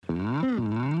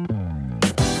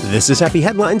This is Happy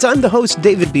Headlines. I'm the host,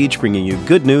 David Beach, bringing you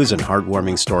good news and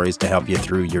heartwarming stories to help you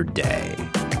through your day,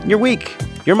 your week,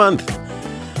 your month.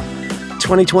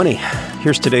 2020.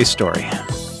 Here's today's story.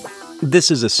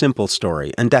 This is a simple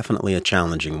story and definitely a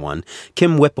challenging one.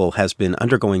 Kim Whipple has been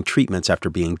undergoing treatments after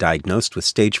being diagnosed with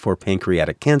stage 4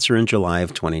 pancreatic cancer in July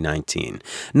of 2019.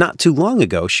 Not too long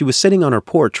ago, she was sitting on her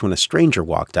porch when a stranger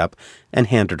walked up and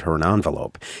handed her an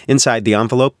envelope. Inside the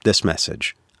envelope, this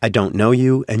message. I don't know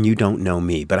you and you don't know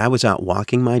me, but I was out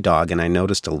walking my dog and I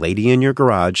noticed a lady in your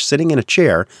garage sitting in a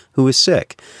chair who is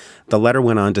sick. The letter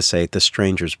went on to say the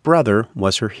stranger's brother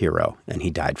was her hero and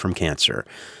he died from cancer.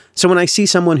 So when I see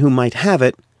someone who might have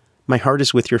it, my heart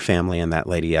is with your family and that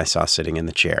lady I saw sitting in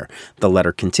the chair. The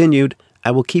letter continued,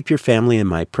 I will keep your family in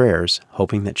my prayers,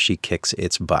 hoping that she kicks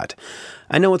its butt.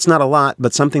 I know it's not a lot,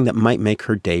 but something that might make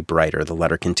her day brighter. The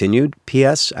letter continued,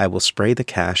 P.S. I will spray the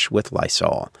cash with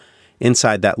Lysol.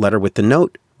 Inside that letter with the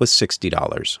note was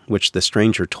 $60, which the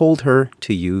stranger told her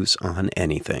to use on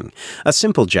anything. A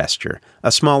simple gesture,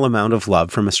 a small amount of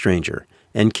love from a stranger.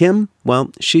 And Kim,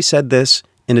 well, she said this,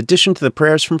 in addition to the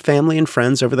prayers from family and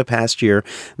friends over the past year,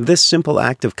 this simple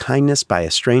act of kindness by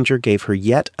a stranger gave her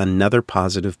yet another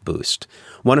positive boost.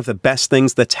 One of the best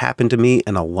things that's happened to me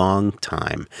in a long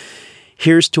time.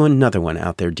 Here's to another one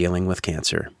out there dealing with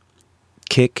cancer.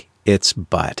 Kick its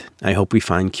butt. I hope we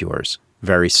find cures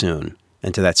very soon.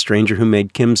 And to that stranger who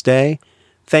made Kim's day,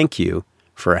 thank you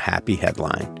for a happy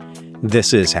headline.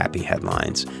 This is Happy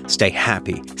Headlines. Stay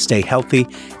happy, stay healthy,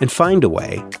 and find a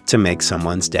way to make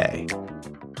someone's day.